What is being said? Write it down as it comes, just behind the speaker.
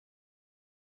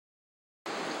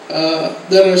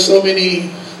There are so many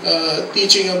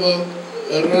teaching about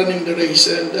running the race,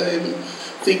 and I'm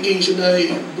thinking, should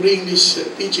I bring this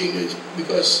teaching,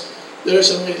 because there are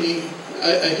so many,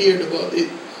 I heard about it,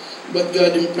 but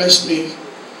God impressed me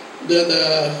that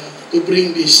to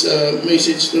bring this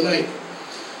message tonight.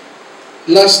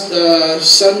 Last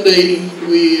Sunday,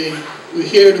 we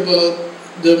heard about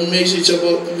the message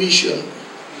about vision.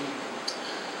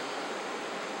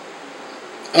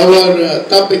 Our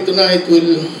topic tonight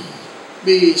will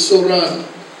be so run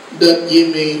that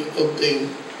ye may obtain.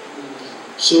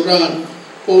 So run,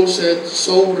 Paul said,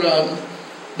 so run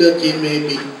that ye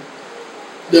may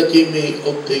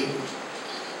obtain.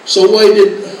 So why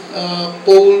did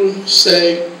Paul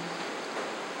say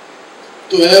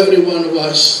to every one of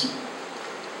us,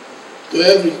 to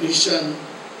every Christian,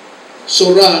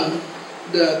 so run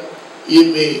that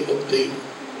ye may obtain?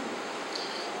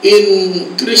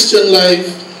 In Christian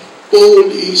life,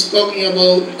 Paul is talking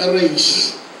about a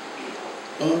race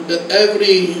that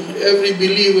every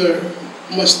believer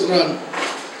must run.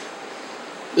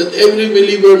 That every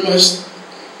believer must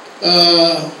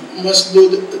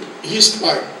do his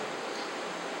part,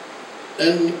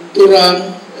 and to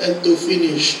run and to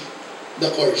finish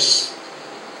the course.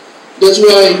 That's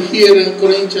why here in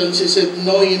Corinthians he said,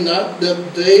 know ye not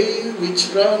that they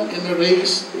which run in a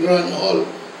race run all,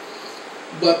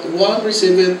 but one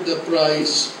receiveth the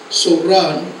prize. So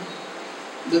run,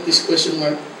 that is question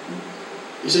mark.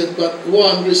 He said, but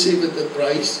one receiveth the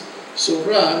prize. So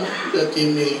run that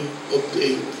ye may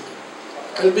obtain.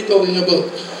 I'll be talking about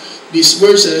these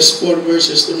verses, 4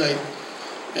 verses tonight.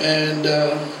 And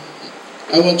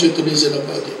I want you to listen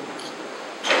about it.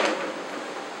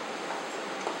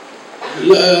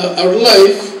 Our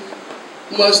life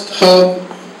must have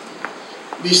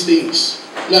these things.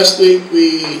 Last week,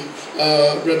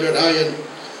 Brother Ian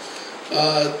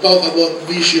talked about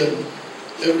vision,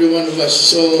 every one of us.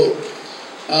 So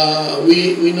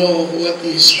we know what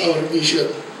is our vision.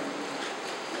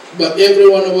 But every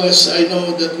one of us, I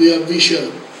know that we have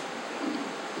vision.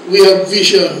 We have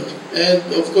vision,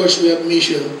 and of course we have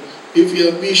mission. If you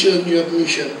have vision, you have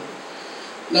mission.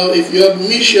 Now, if you have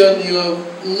mission, you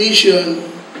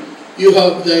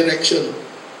have direction.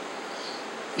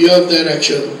 You have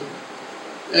direction.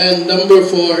 And number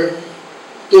 4,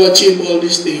 to achieve all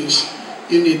these things,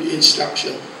 you need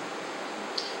instruction.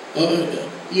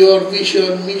 Your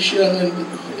vision, mission,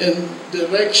 and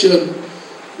direction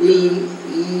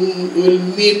will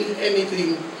mean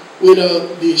anything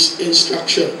without this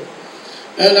instruction.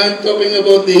 And I'm talking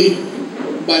about the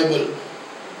Bible.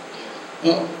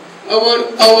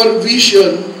 Our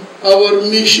vision, our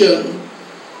mission,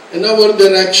 and our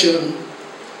direction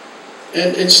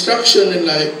and instruction in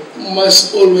life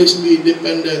must always be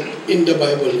dependent in the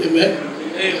Bible. Amen?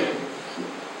 Amen.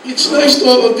 It's nice to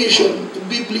have a vision, a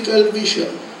biblical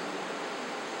vision.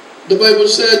 The Bible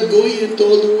said, go ye into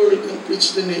all the world and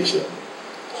preach the nation,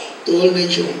 to all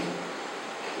nations.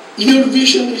 Your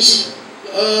vision is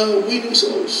winning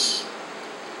souls.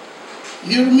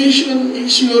 Your mission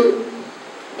is your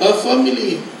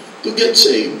family to get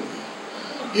saved,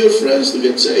 your friends to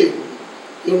get saved,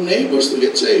 your neighbors to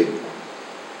get saved.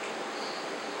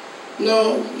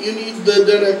 Now, you need the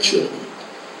direction.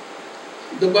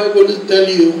 The Bible will tell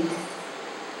you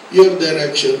your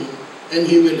direction, and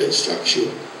He will instruct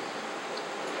you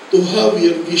to have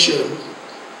your vision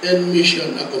and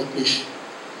mission accomplished.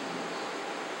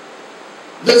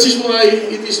 That is why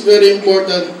it is very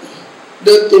important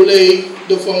that to lay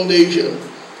the foundation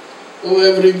of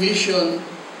every vision,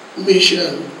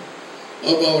 mission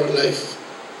of our life.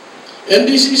 And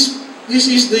this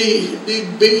is the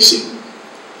basic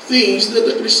things that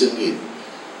a Christian need.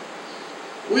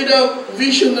 Without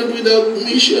vision and without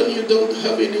mission, you don't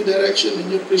have any direction in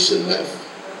your Christian life.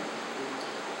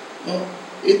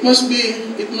 You must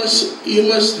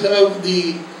have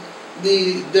the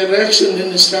direction and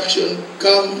instruction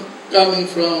coming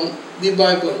from the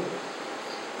Bible.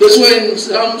 That's why in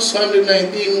Psalms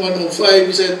 119, 105,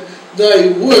 he said, thy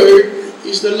word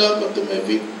is the lamp unto my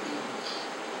feet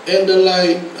and the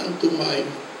light unto my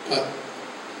path.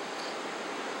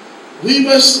 We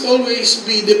must always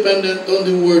be dependent on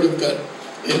the Word of God.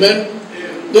 Amen?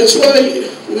 That's why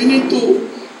we need to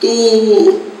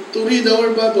read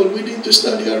our Bible. We need to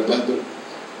study our Bible.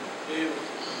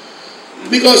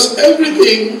 Because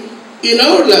everything in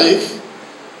our life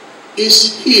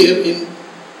is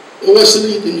was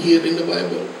written here in the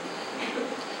Bible.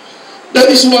 That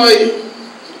is why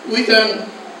we can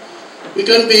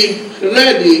be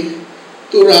ready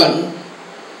to run,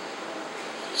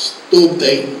 to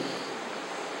obtain.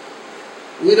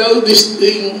 Without this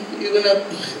thing, without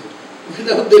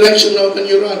direction, how can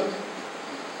you run?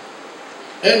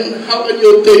 And how can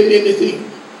you obtain anything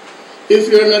if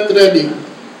you're not ready?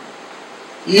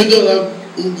 You don't have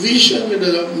vision, you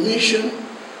don't have mission,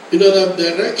 you don't have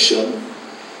direction,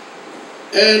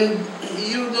 and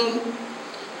you don't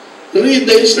read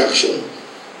the instruction.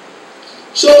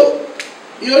 So,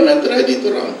 you're not ready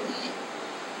to run.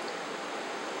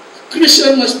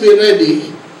 Christian must be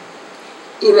ready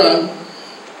to run,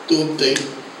 to obtain.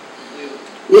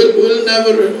 You will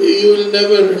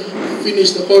never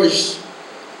finish the course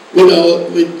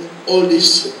without all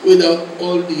these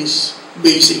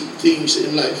basic things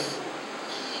in life.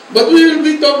 But we will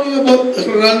be talking about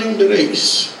running the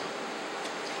race.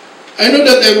 I know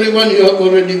that everyone, you have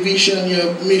already vision, you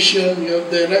have mission, you have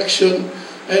direction,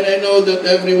 and I know that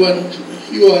everyone,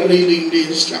 you are reading the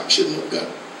instruction of God.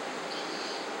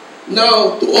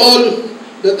 Now, to all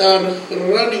that are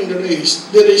running the race,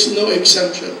 there is no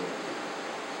exemption.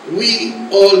 We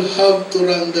all have to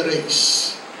run the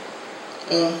race.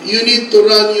 You need to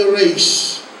run your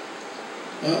race.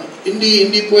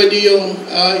 Hindi pwede yung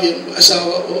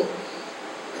asawa ko,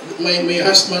 my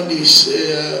husband is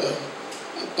a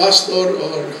pastor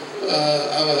or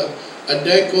a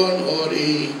deacon or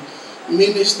a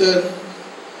minister.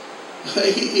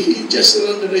 He just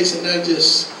run the race and I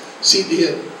just sit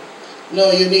here.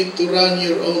 No, you need to run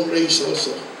your own race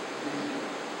also.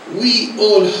 We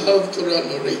all have to run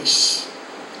a race.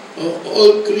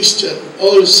 All Christian,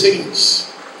 all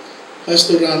saints has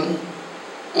to run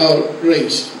our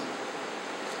race.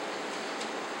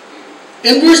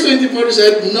 And verse 24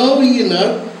 said, "Know ye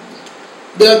not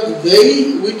that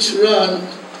they which run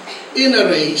in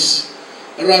a race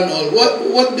run all?"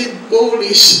 What did Paul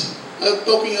is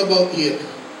talking about here?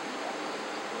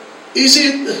 Is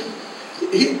it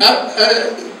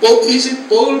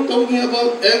Paul talking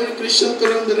about every Christian to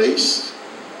run the race?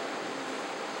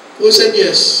 Who said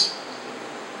yes?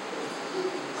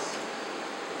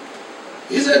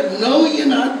 He said, "Know ye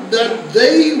not that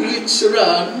they which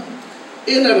run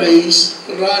in a race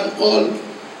run all?"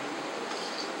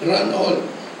 Run all.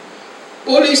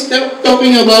 Paul is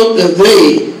talking about the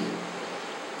they.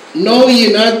 Know ye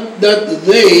not that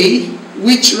they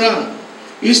which run.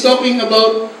 He's talking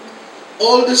about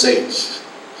all the saints.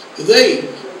 They,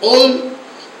 all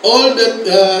that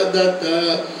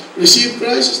receive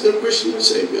Christ as their personal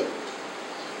Savior.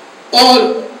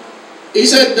 All, he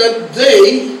said that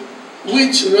they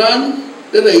which run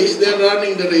the race, they're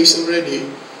running the race already.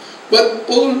 But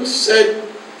Paul said,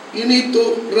 you need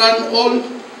to run all.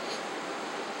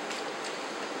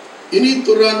 You need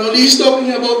to run all. He's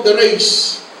talking about the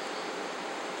race.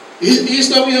 He's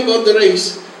talking about the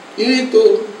race.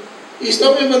 He's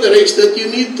talking about the race that you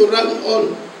need to run all.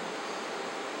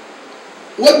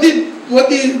 What did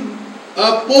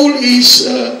Paul is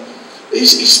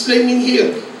explaining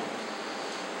here?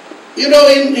 You know,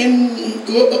 in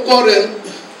Corinth,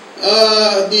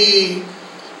 the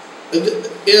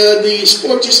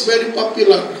sport is very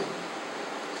popular.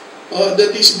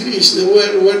 That is Greece,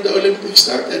 where the Olympics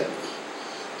started.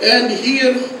 And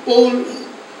here, Paul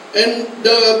and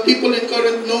the people in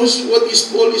Corinth knows what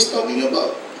Paul is talking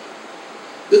about.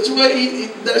 That's why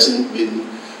it doesn't been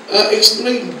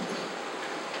explained.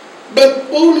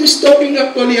 But Paul is talking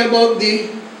actually about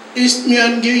the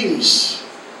Isthmian Games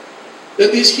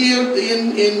that is here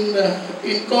in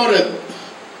Corinth.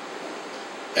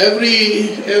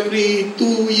 Every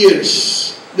 2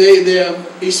 years they have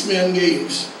Isthmian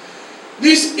Games.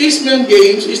 This Isthmian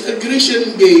Games is a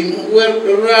Grecian game where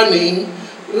running,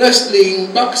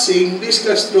 wrestling, boxing,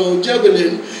 discus throw,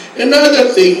 javelin, and other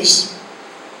things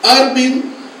are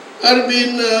being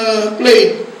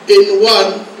played in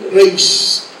one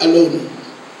race alone.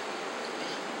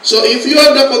 So if you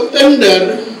are the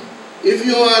contender, if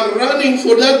you are running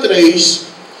for that race,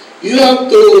 you have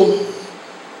to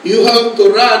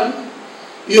run,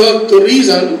 you have to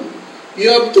wrestle,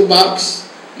 you have to box,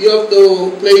 you have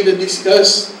to play the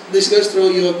discus throw,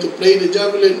 you have to play the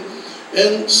javelin,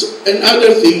 and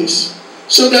other things,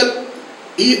 so that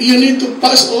you need to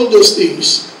pass all those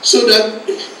things, so that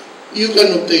you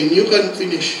can obtain, you can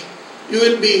finish.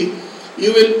 Whoever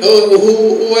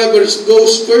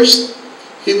goes first,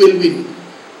 he will win.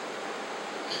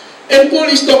 And Paul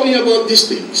is talking about these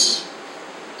things.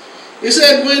 He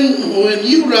said, when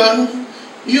you run,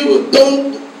 you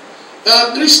don't,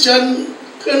 Christian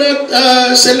cannot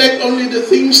select only the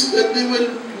things that they will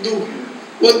do,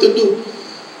 what to do.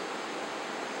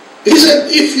 He said,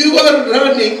 if you are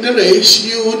running the race,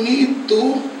 you need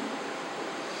to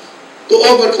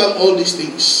overcome all these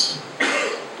things.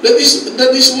 That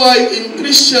is why in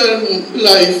Christian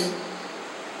life,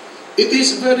 it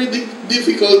is very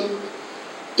difficult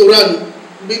to run,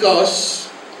 because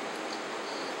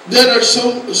There are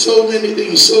so many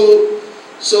things.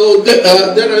 There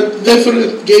are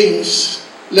different games,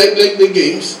 like the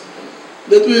games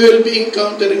that we will be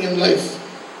encountering in life.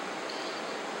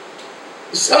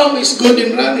 Some is good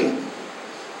in running,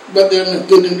 but they're not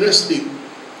good in wrestling.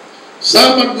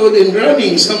 Some are good in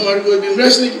running, some are good in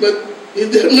wrestling, but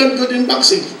they're not good in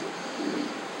boxing.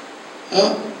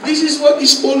 This is what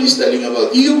Paul is telling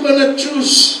about. You cannot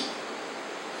choose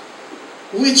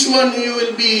which one you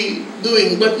will be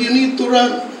doing, but you need to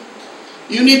run.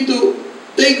 You need to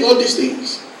take all these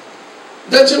things.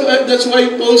 That's why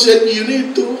Paul said you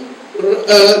need to,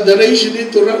 the race you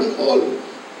need to run all.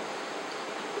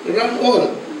 Run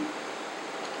all.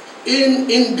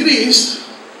 In Greece,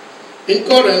 in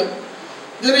Corinth,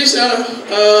 there is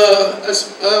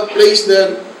a place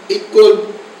there, it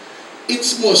called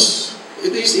Isthmus.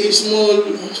 It is a small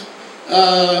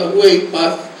way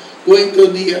path going to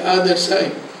the other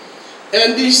side.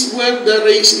 And this is where the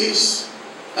race is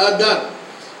done.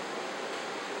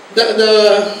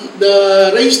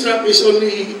 The racetrack is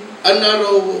only a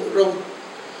narrow road.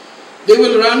 They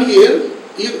will run here.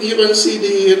 You can see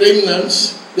the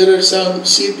remnants. There are some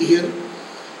seat here.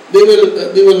 They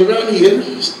will run here.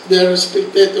 There are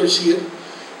spectators here.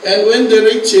 And when they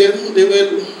reach here, they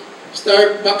will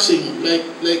start boxing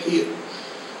like here.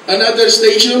 Another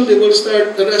station, they will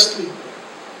start wrestling.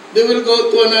 They will go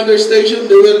to another station.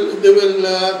 They will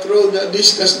throw the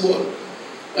discus ball.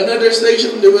 Another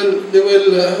station, they will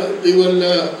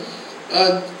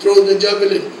throw the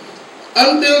javelin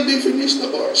until they finish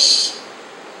the course.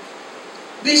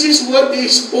 This is what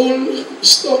Paul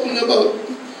is talking about.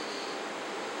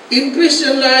 In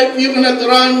Christian life, you cannot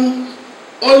run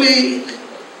only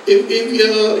if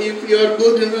you are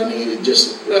good in running. You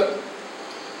just run.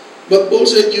 But Paul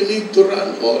said you need to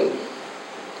run all.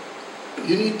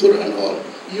 You need to run all.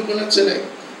 You cannot select.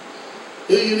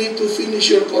 You need to finish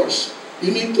your course.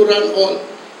 You need to run all.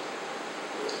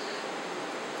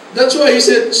 That's why he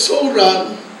said, so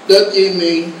run that ye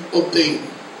may obtain.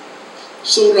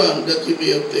 So run that you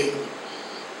may obtain.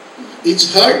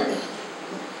 It's hard.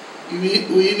 You need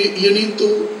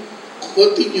to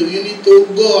continue. You need to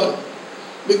go on.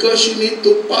 Because you need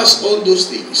to pass all those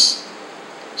things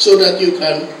so that you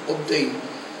can obtain.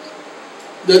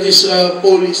 That is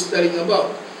Paul is telling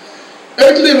about.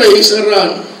 Earthly race are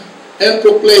run and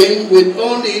proclaim with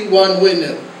only one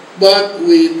winner, but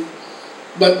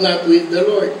not with the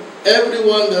Lord.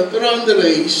 Everyone that run the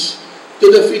race to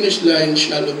the finish line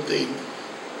shall obtain.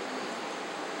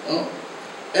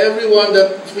 Everyone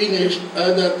that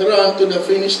run to the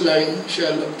finish line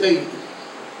shall obtain.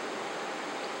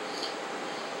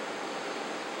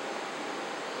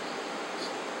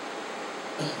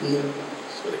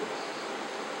 Sorry.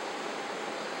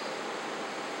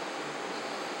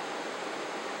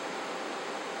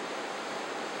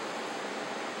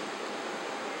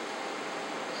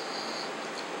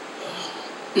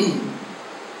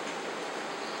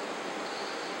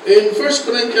 In 1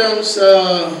 Corinthians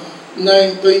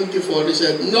 9:24, he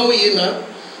said, know ye not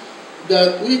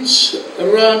that which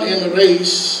run in a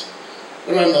race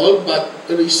run all, but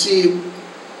receive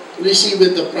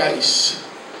the prize.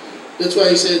 That's why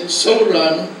he said, so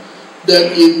run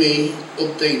that ye may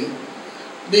obtain.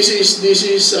 This is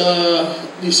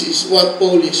what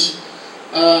Paul is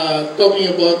talking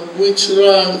about, which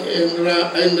run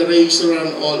and the race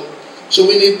run all. So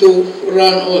we need to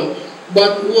run all.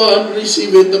 But one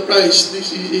receiveth the prize.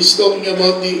 This is talking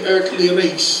about the earthly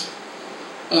race.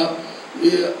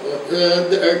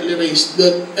 The earthly race.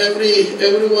 That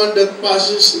everyone that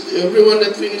passes, everyone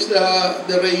that finishes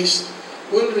the race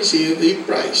will receive the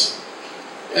prize.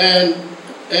 And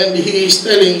he is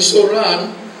telling, so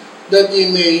run that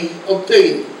ye may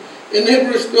obtain. In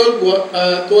Hebrews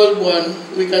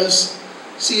 12:1, we can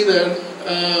see there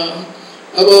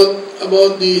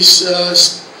about these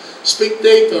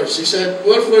spectators. He said,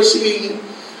 wherefore seeing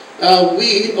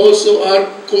we also are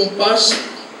compassed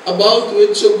about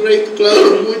with so great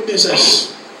cloud of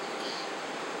witnesses.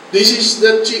 This is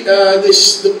the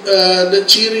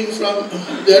cheering from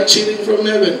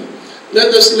heaven.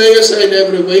 Let us lay aside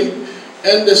every weight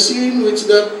and the sin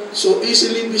which that so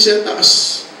easily beset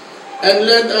us, and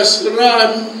let us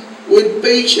run with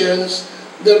patience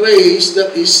the race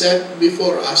that is set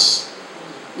before us.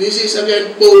 This is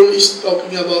again, Paul is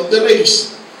talking about the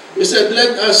race. He said,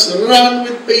 let us run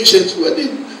with patience. What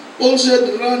did Paul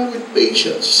said? Run with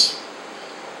patience.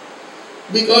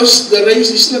 Because the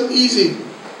race is not easy.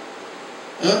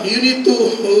 You need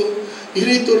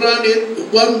to run it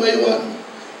one by one.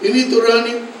 You need to run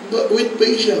it with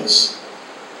patience.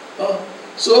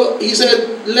 So he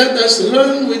said, let us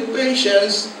run with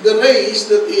patience the race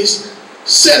that is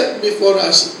set before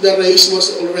us. The race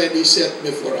was already set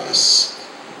before us.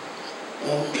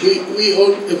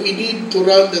 We need to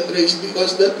run that race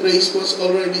because that race was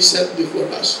already set before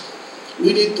us.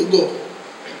 We need to go.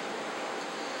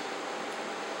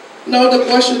 Now the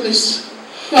question is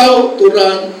how to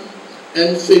run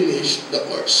and finish the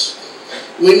course.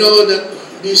 We know that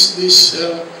this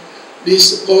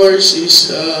course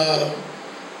is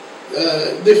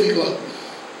difficult.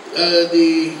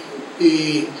 The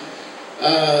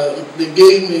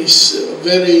game is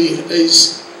very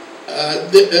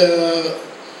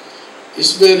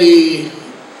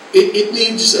it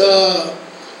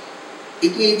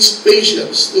needs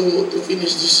patience to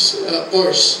finish this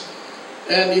course,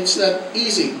 and it's not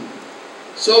easy.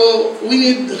 So we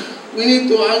need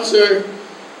to answer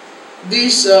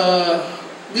this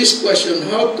question: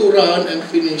 how to run and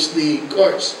finish the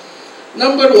course.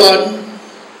 Number one,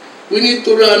 we need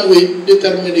to run with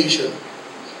determination.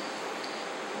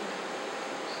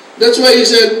 That's why he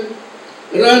said,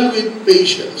 run with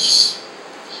patience.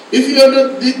 If you are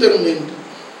not determined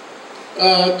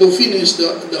to finish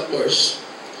the course,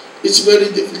 it's very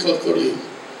difficult for you.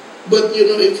 But you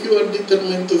know, if you are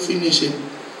determined to finish it,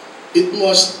 it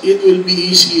will be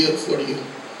easier for you.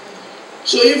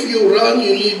 So if you run,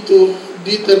 you need to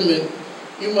determine.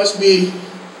 You must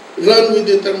run with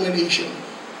determination.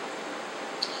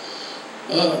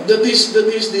 That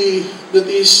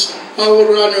is how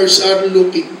runners are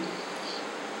looking.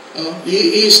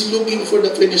 He is looking for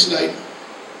the finish line.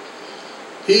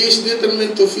 He is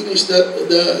determined to finish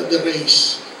the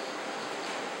race.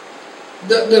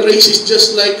 The race is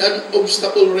just like an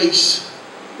obstacle race.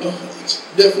 It's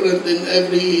different in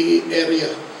every area.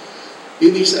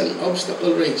 It is an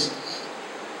obstacle race.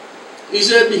 He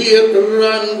said here,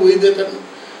 run with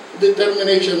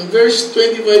determination. Verse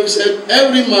 25 said,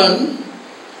 every man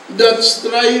that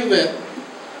striveth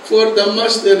for the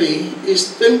mastery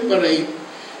is temperate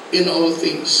in all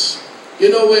things. You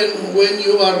know, when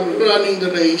you are running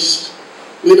the race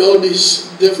with all these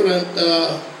different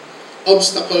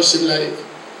obstacles in life,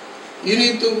 you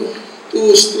need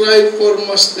to strive for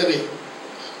mastery.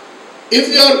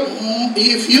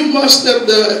 If you master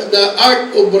the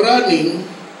art of running,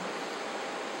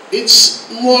 it's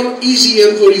more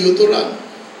easier for you to run.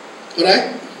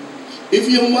 Correct? If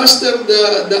you master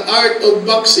the art of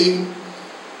boxing,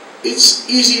 it's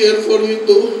easier for you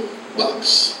to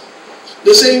box.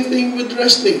 The same thing with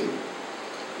wrestling.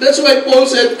 That's why Paul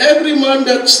said, every man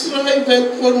that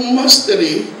striveth for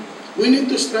mastery, we need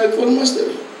to strive for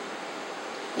mastery.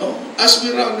 As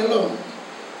we run along,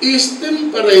 is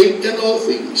temperate in all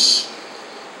things.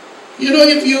 You know,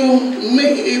 if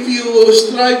you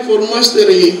strive for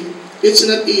mastery, it's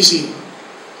not easy.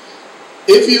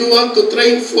 If you want to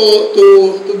train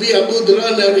to be a good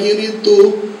runner, you need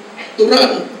to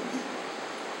run.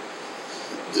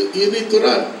 You need to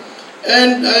run.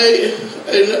 And I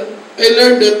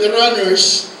learned that the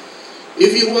runners,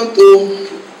 if you want to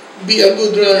be a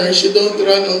good runner, you don't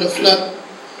run on the flat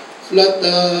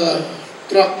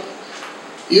track.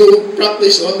 You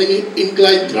practice on the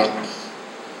inclined track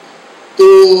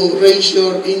to raise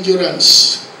your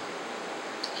endurance.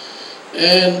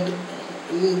 And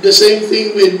the same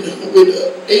thing with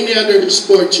any other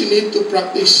sports. You need to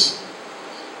practice.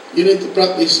 You need to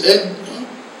practice. And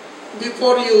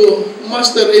before you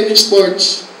master any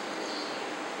sports,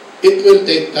 it will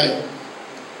take time.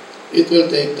 It will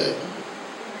take time.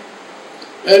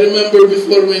 I remember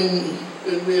before when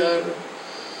we are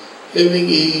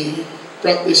having a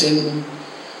practice in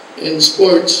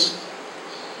sports,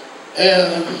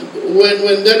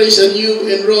 when there is a new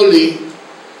enrollee,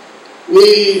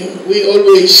 we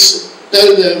always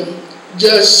tell them,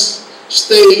 just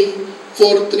stay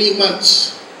for 3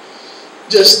 months.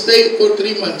 Just stay for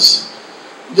 3 months.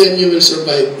 Then you will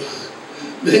survive.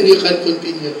 Then you can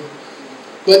continue.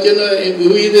 But you know,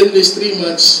 within these 3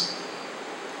 months,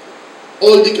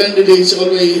 all the candidates,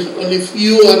 only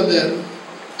few are there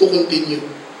to continue.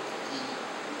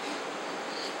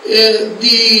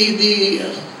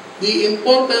 The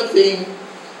important thing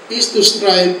is to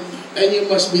strive, and you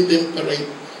must be temperate.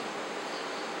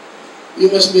 You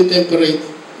must be temperate.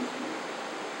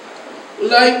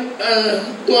 Like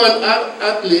to an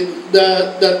athlete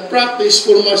that practice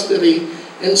for mastery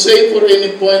and say for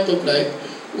any point of life,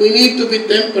 we need to be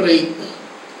temperate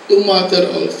to master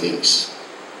all things.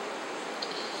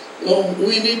 No,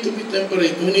 we need to be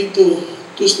temperate. We need to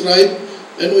strive,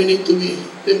 and we need to be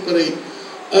temperate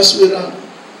as we run.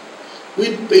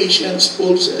 With patience,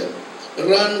 Paul said,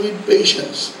 run with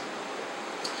patience.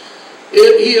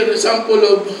 Here, example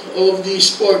of the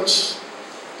sports.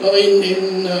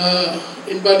 In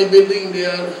bodybuilding, they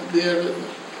are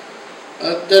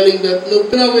telling that no,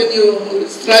 when you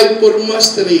strive for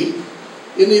mastery,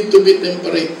 you need to be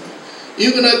temperate.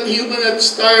 You cannot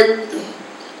start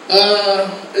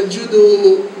a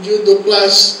judo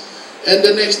class and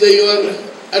the next day you are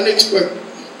an expert.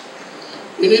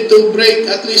 You need to break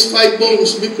at least 5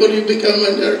 bones before you become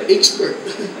an expert.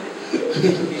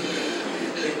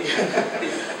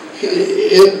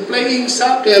 In playing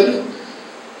soccer,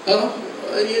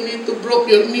 you need to break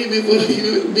your knee before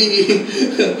you will be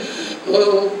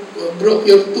broke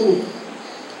your toe.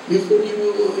 Before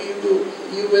you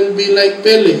will be like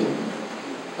Pele.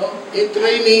 In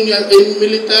training, in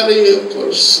military, of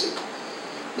course,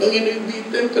 you need to be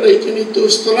temperate. You need to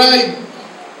strive.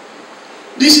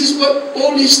 This is what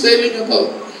Paul is telling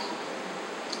about.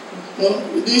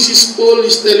 This is Paul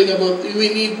is telling about.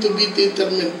 We need to be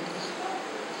determined.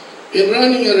 In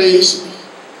running a race,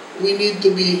 we need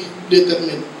to be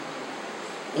determined.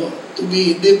 To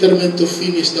be determined to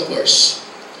finish the course.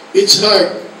 It's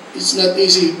hard. It's not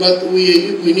easy, but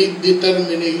we need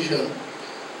determination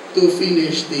to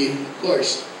finish the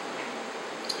course.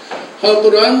 How to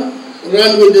run?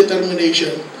 Run with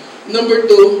determination. Number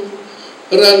 2,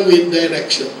 run with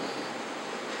direction.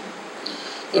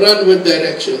 Run with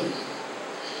direction.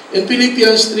 In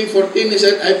Philippians 3:14, he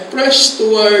said, I press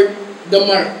toward the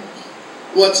mark.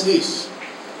 What's this?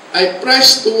 I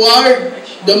press toward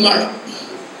the mark.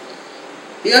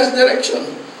 He has direction.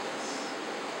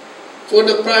 For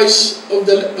the prize of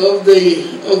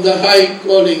the high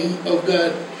calling of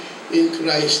God in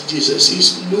Christ Jesus.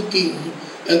 He's looking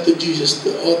unto Jesus,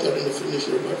 the author and the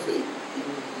finisher of our faith.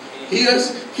 He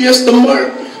has the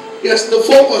mark, he has the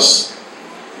focus,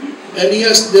 and he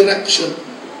has direction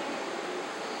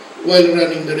while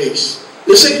running the race.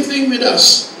 The same thing with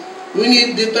us. We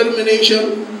need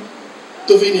determination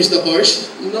to finish the course.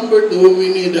 Number 2,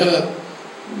 we need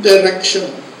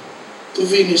direction to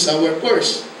finish our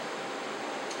course.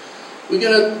 We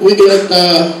cannot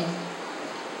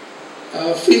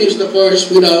finish the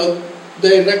course without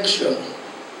direction.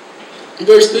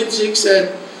 Verse 26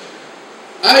 said,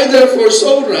 I therefore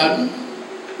so run,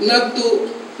 not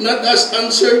as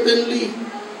uncertainly,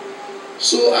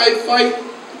 so fight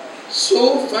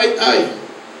I.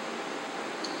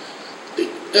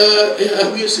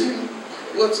 Have you seen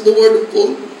what's the word of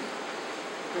Paul?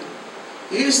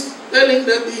 He is telling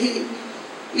that he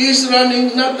is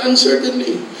running not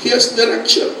uncertainly. He has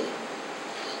direction.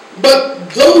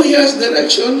 But though he has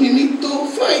direction, he needs to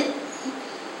fight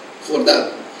for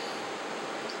that.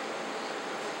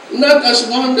 Not as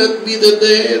one that be the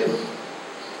there.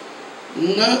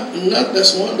 Not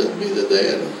as one that be the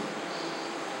there.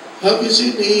 Have you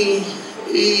seen a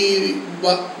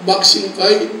boxing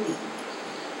fight?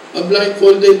 A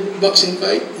blindfolded boxing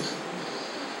fight?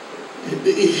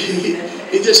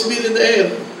 He just be the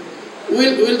air.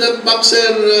 Will that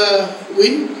boxer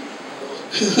win?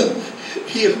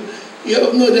 You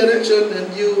have no direction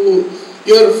and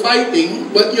you're fighting,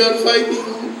 but you're fighting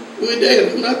with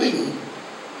air, nothing.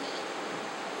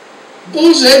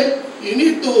 Paul said, you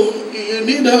need to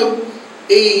have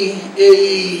a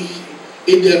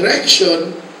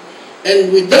direction,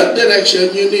 and with that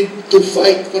direction, you need to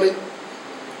fight for it,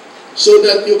 so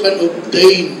that you can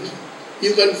obtain,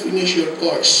 you can finish your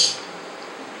course.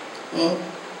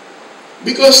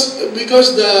 Because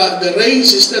the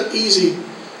race is not easy,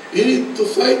 you need to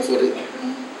fight for it.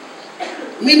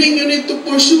 Meaning you need to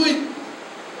pursue it.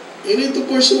 You need to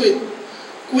pursue it.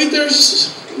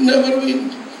 Quitters never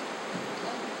win.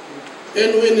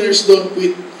 And winners don't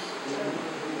quit.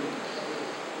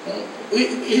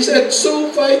 He said,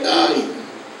 so fight I,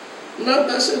 not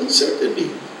as uncertainty.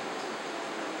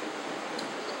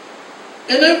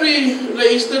 In every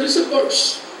race, there is a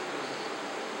course.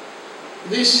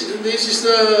 This is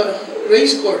the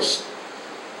race course.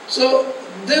 So,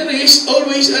 there is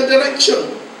always a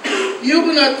direction. You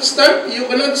cannot start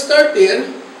here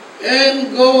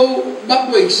and go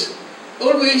backwards.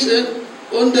 Always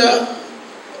on the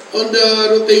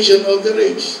rotation of the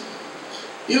race.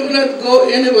 You cannot go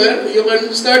anywhere. You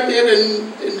can start here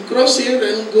and cross here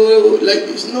and go like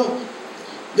this. No.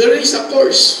 There is a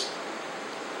course.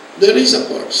 There is a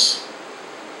course.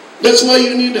 That's why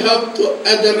you need to have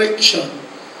a direction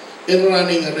in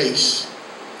running a race.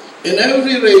 In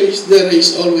every race, there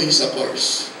is always a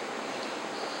course.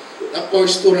 A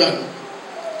course to run.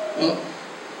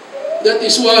 That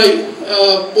is why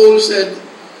Paul said,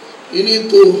 you need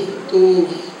to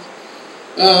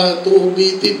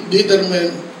be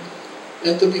determined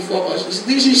and to be focused.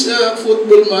 This is a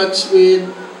football match with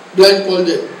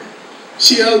blindfolded.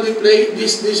 See how they play?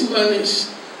 This man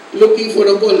is looking for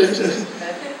a ball.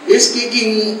 He's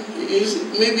kicking.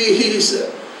 Maybe he's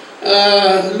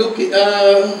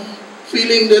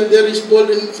feeling that there is ball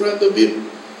in front of him.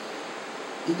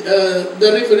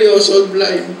 The referee also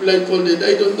blindfolded.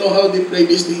 I don't know how they play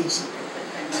these things.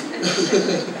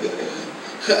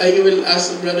 I will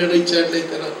ask Brother Richard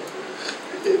later on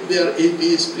if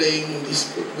he is playing this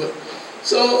football.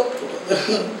 So,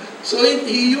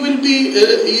 you will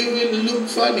look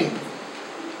funny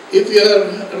if you are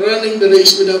running the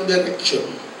race without direction.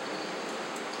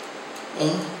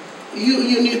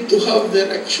 You need to have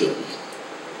direction.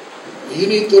 You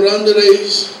need to run the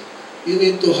race. You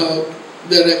need to have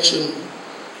direction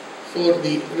for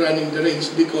the running the race,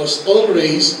 because all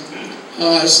race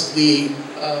has the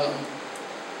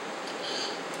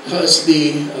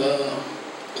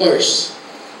course.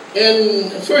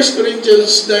 And 1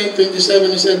 Corinthians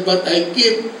 9:27 said, But I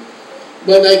keep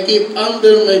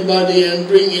under my body and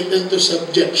bring it into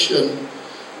subjection,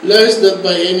 lest that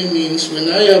by any means, when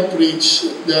I have preached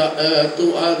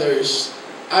to others,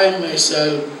 I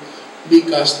myself be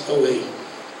cast away.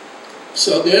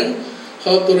 So again,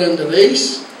 how to run the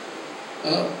race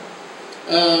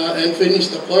and finish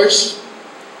the course.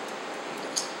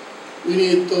 We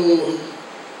need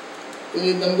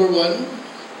number one,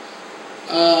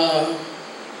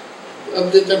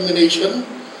 of determination.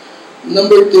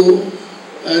 Number two,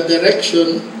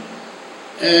 direction.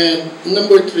 And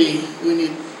number three, we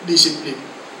need discipline.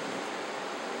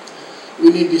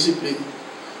 We need discipline.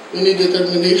 We need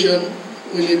determination,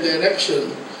 we need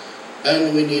direction,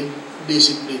 and we need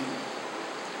discipline.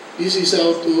 This is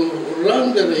how to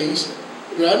run the race,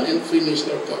 run and finish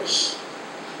our course.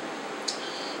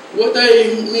 What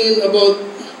I mean about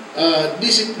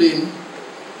discipline,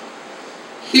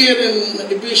 here in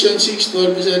Ephesians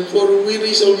 6:12, it said, For we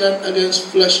wrestle not against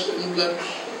flesh and blood.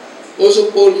 Also,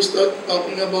 Paul is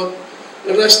talking about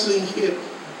wrestling here.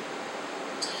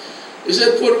 He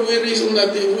said, For we wrestle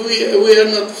not, we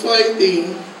are not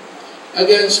fighting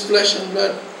against flesh and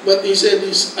blood, but he said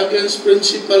it's against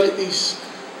principalities,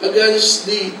 against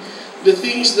the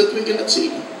things that we cannot see.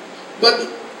 But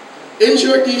in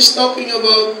short, he's talking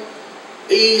about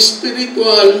a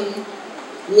spiritual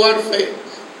warfare.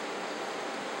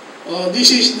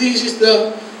 This is the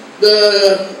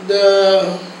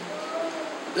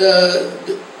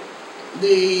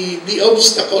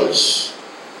obstacles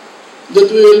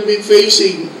that we will be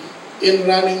facing in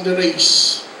running the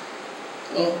race.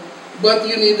 But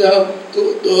you need to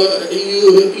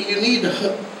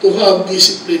have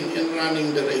discipline in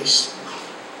running the race.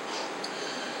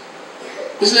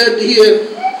 He said here,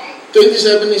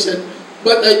 27, he said,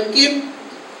 But I keep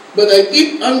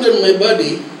under my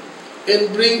body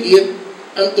and bring it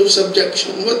unto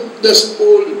subjection. What does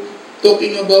Paul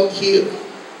talking about here?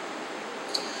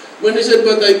 When he said,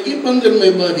 But I keep under my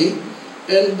body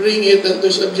and bring it unto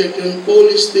subjection, Paul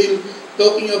is still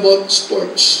talking about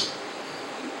sports.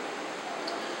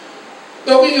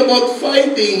 Talking about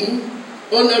fighting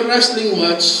on a wrestling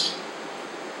match,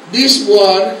 this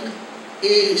war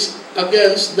is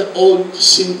against the old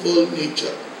sinful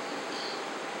nature.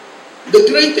 The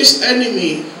greatest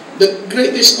enemy, the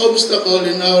greatest obstacle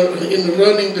in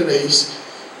running the race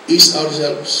is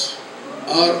ourselves,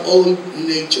 our old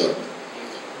nature.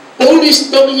 Paul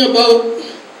is talking about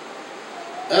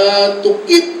to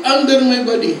keep under my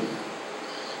body.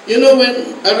 You know, when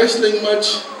a wrestling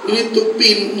match, you need to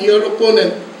pin your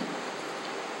opponent.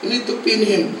 You need to pin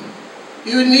him.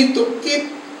 You need to keep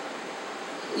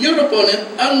your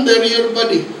opponent under your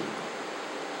body.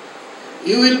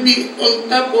 You will be on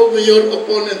top of your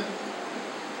opponent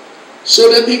so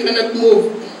that he cannot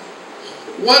move.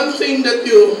 One thing that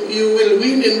you will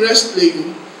win in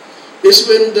wrestling is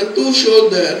when the two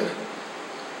shoulders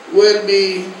will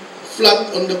be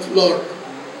flat on the floor.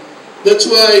 That's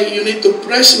why you need to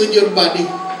press with your body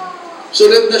so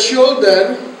that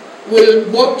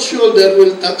both shoulders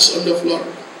will touch on the floor.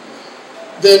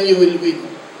 Then you will win.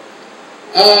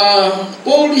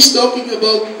 Paul is talking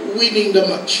about winning the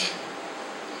match.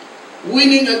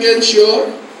 Winning against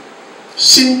your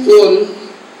sinful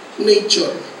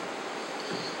nature.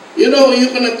 You know, you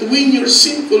cannot win your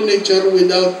sinful nature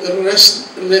without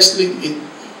wrestling it.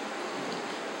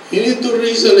 You need to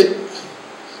wrestle it.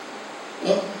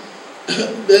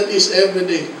 That is every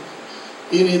day.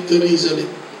 You need to wrestle it.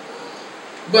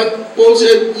 But Paul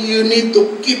said, you need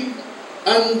to keep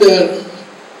under.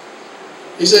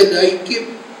 He said, I keep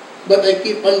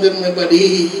under my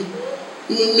body.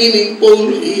 Meaning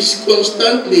Paul is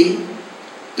constantly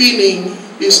pinning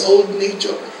his old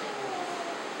nature.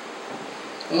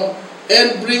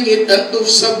 And bring it into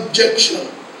subjection.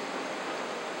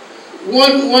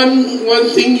 One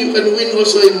thing you can win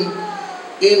also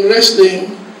in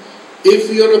wrestling, if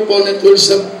your opponent will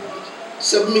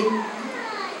submit.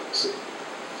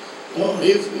 No,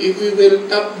 if you will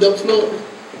tap the floor,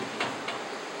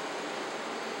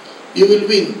 you will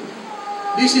win.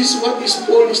 This is what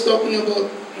Paul is talking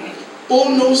about.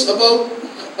 Paul knows about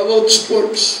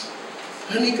sports,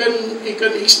 and he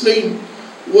can explain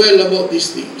well about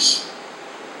these things.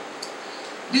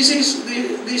 This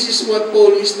is what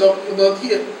Paul is talking about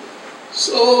here.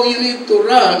 So you need to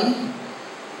run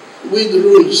with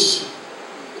rules.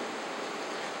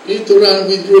 You need to run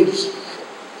with rules.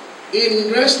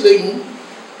 In wrestling,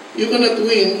 you cannot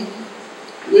win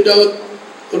without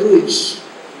rules.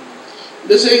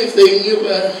 The same thing, you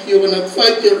cannot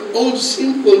fight your old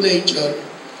sinful nature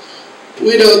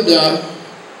without the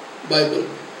Bible.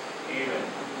 Amen.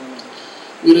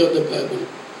 Without the Bible.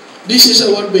 This is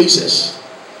our basis.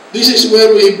 This is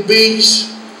where we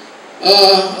base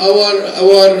our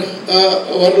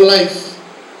life.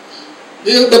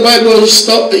 The Bible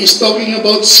is talking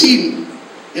about sin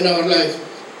in our life.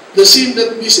 The sin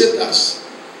that beset us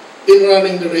in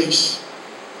running the race.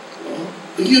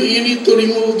 You need to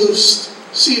remove those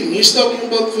sin. He's talking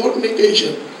about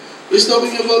fornication. He's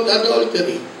talking about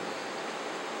adultery.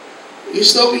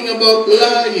 He's talking about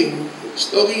lying. He's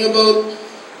talking about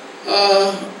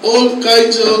all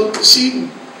kinds of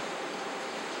sin.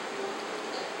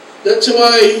 That's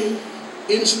why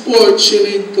in sports you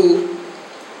need to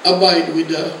abide with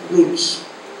the rules.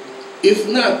 If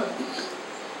not,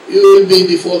 you will be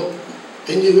default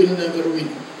and you will never win.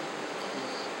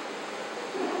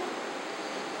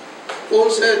 Paul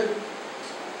said,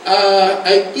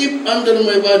 I keep under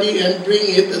my body and bring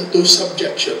it into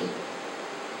subjection,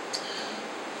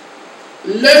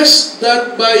 lest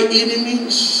that by any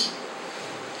means.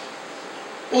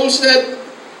 Paul said,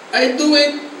 I do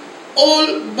it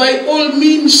by all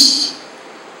means.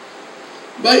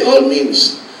 By all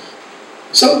means.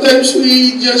 Sometimes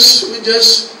we just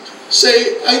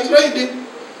say, I tried it,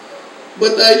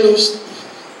 but I lost.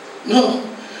 No.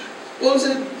 Paul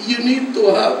said, you need to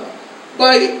have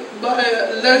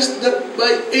lest that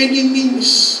by any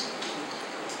means.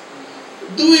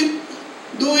 Do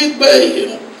it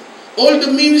by all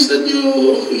the means that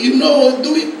you know,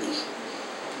 do it.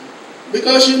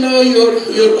 Because you know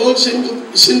your old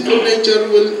sinful nature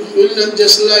will not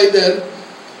just lie there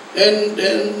and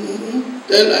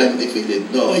tell I'm defeated.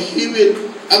 No, he will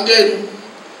again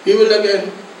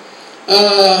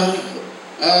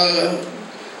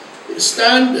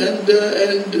stand and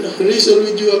wrestle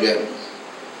with you again.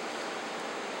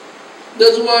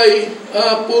 That's why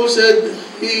Paul said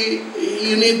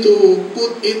you need to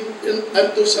put it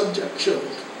into subjection.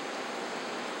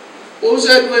 Paul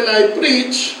said, when I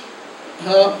preach,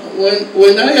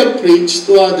 when I have preached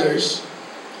to others,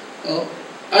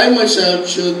 I myself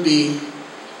should be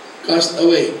cast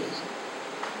away.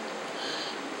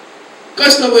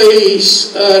 Cast away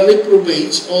is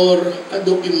reprobates or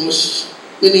adokimos,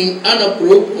 meaning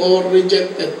unapproved or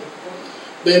rejected.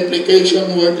 By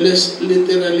implication, worthless,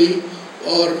 literally,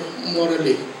 or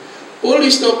morally. Paul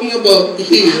is talking about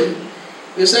here,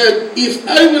 he said, if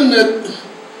I will not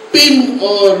pin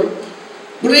or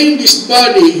bring this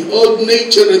body, old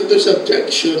nature, into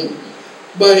subjection,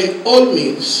 by all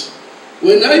means,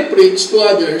 when I preach to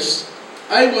others,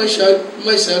 I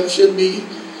myself should be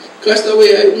cast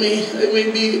away. I may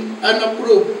be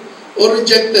unapproved or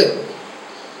rejected.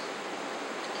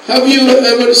 Have you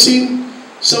ever seen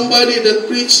somebody that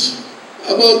preached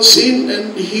about sin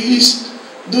and he is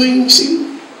doing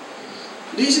sin?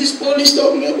 This is Paul is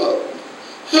talking about.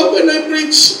 How can I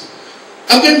preach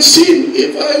against sin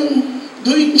if I'm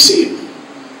doing sin?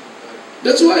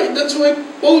 That's why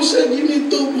Paul said you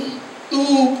need to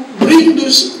bring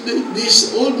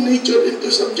this old nature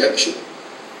into subjection,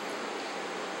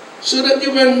 so that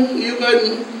you can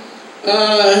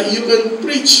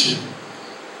preach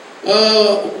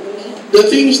the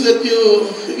things that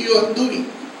you are doing.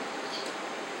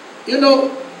 You know,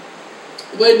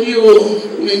 when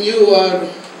you are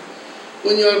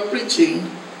preaching,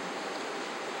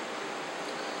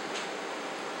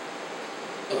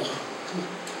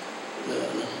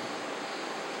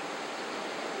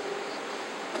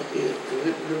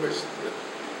 reverse.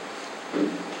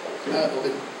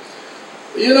 Okay.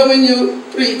 You know, when you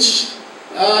preach,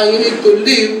 you need to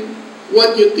live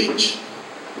what you teach.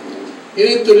 You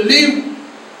need to live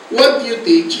what you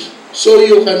teach so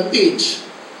you can teach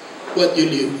what you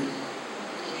live.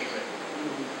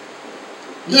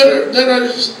 There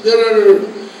are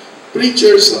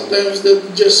preachers sometimes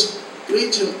that just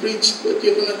preach and preach, but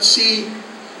you cannot see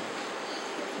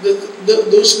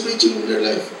those preaching in their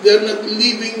life. They are not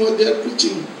living what they are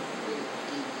preaching.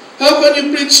 How can you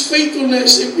preach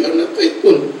faithfulness if you are not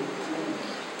faithful?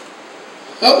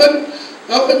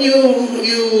 How can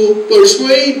you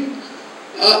persuade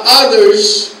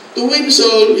others to win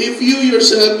soul if you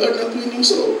yourself are not winning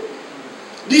soul?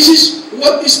 This is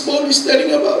what this Paul is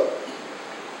telling about.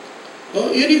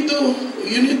 You need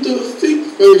to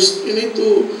think first. You need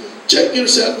to check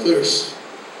yourself first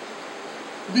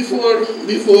before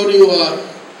you are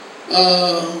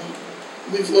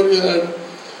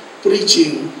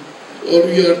preaching or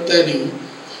you are telling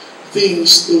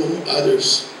things to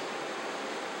others.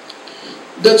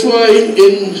 That's why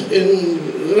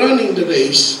in running the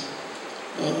race,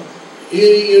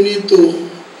 you need to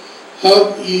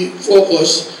have a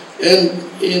focus, and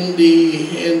in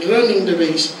running the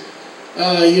race,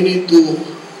 you need to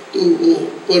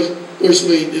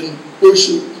persuade and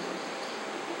pursue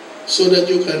so that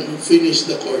you can finish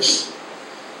the course.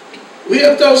 We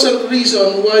have 1,000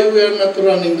 reasons why we are not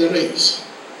running the race.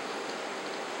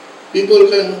 People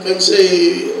can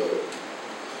say,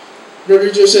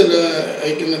 Brother Joseph,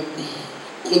 I cannot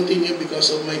continue because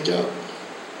of my job.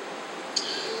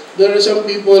 There are some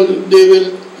people, they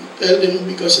will tell them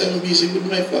because I'm busy with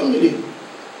my family.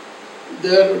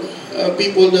 There are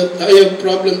people that I have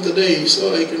problem today,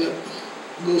 so I cannot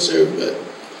go serve God.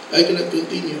 I cannot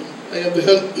continue. I have a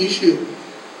health issue.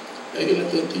 I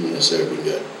cannot continue serving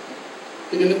God.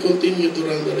 I cannot continue to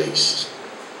run the race.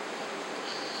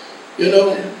 You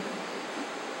know,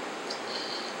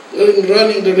 in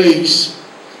running the race,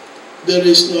 there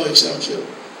is no exemption.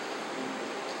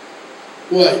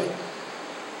 Why?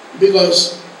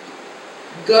 Because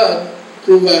God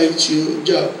provides you a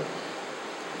job.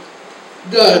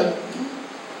 God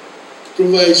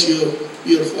provides you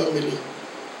your family.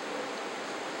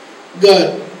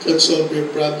 God can solve your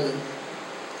problem.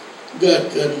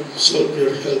 God can solve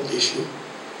your health issue.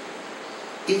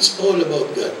 It's all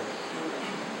about God.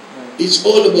 It's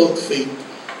all about faith.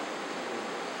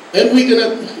 And we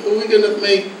cannot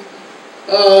make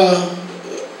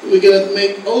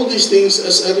all these things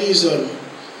as a reason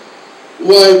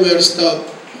why we are stopped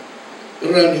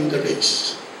running the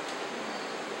race.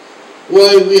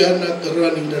 Why we are not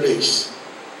running the race.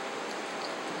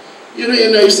 You know,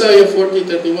 in Isaiah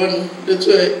 40:31, that's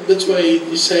why it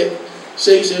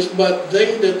says, but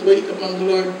they that wait upon the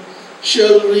Lord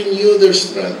shall renew their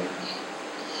strength.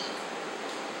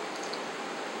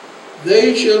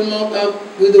 They shall mount up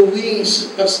with the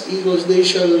wings as eagles. They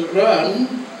shall run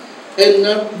and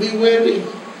not be weary,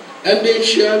 and they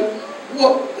shall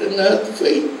walk and not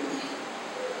faint.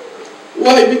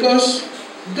 Why? Because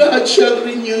God shall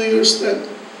renew your strength.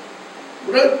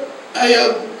 But I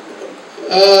have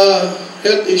a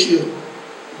health issue.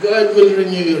 God will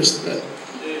renew your strength.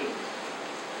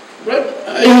 But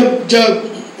I have job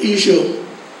issue.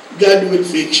 God will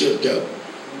fix your job.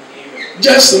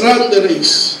 Just run the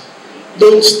race.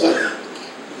 Don't stop.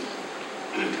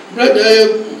 Brad,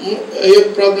 I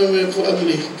have problem with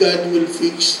family. God will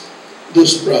fix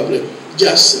those problems.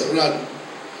 Just run.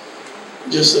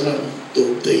 Just run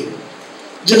to obtain.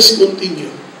 Just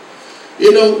continue.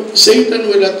 You know,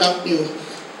 Satan will attack you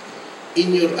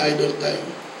in your idle time.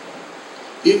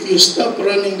 If you stop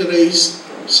running the race,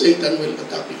 Satan will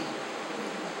attack you.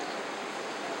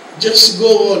 Just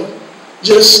go on.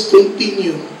 Just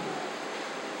continue.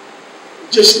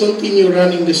 Just continue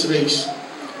running this race,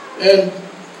 and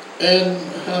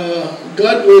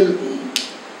God will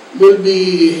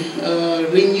be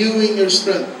renewing your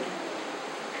strength.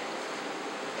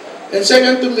 And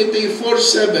 2 Timothy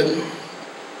 4:7,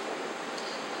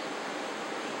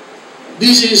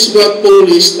 this is what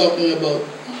Paul is talking about.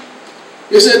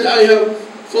 He said, I have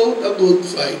fought a good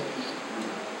fight.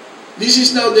 This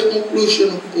is now the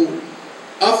conclusion of Paul.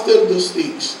 After those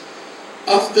things,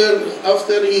 after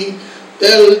he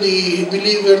tell the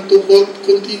believer to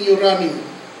continue running,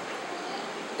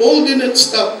 Paul didn't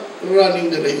stop running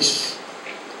the race.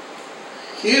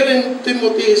 Here in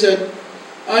Timothy he said,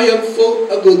 I have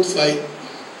fought a good fight.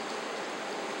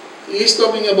 He is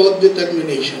talking about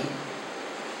determination.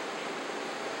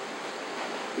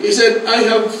 He said, I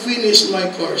have finished my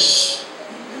course.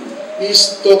 He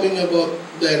is talking about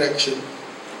direction.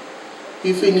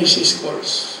 He finished his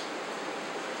course.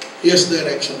 He has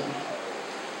direction.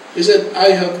 He said,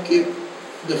 I have kept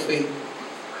the faith.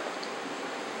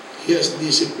 He has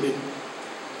discipline.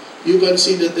 You can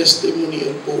see the testimony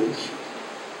of Paul.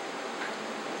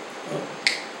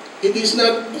 It is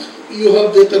not you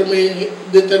have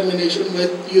determination,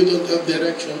 but you don't have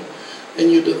direction and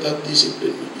you don't have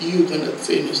discipline. You cannot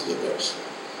finish the course.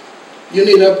 You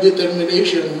need to have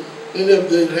determination, you need to have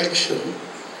direction,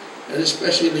 and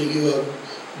especially you have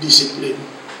discipline.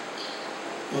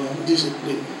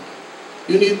 Discipline.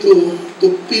 You need to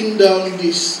pin down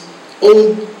this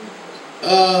old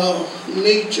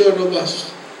nature of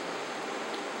us,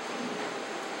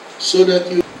 so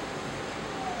that you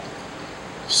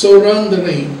run the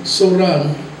race,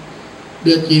 run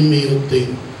that ye may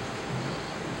obtain.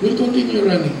 We'll continue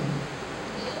running.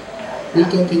 We'll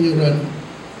continue running.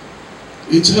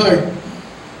 It's hard,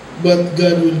 but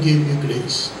God will give you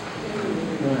grace.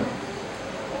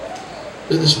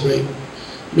 Let us pray.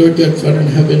 Lord God, Father in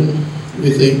heaven,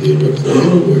 we thank you, Lord, for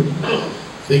your word.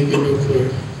 Thank you, Lord,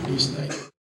 for this night.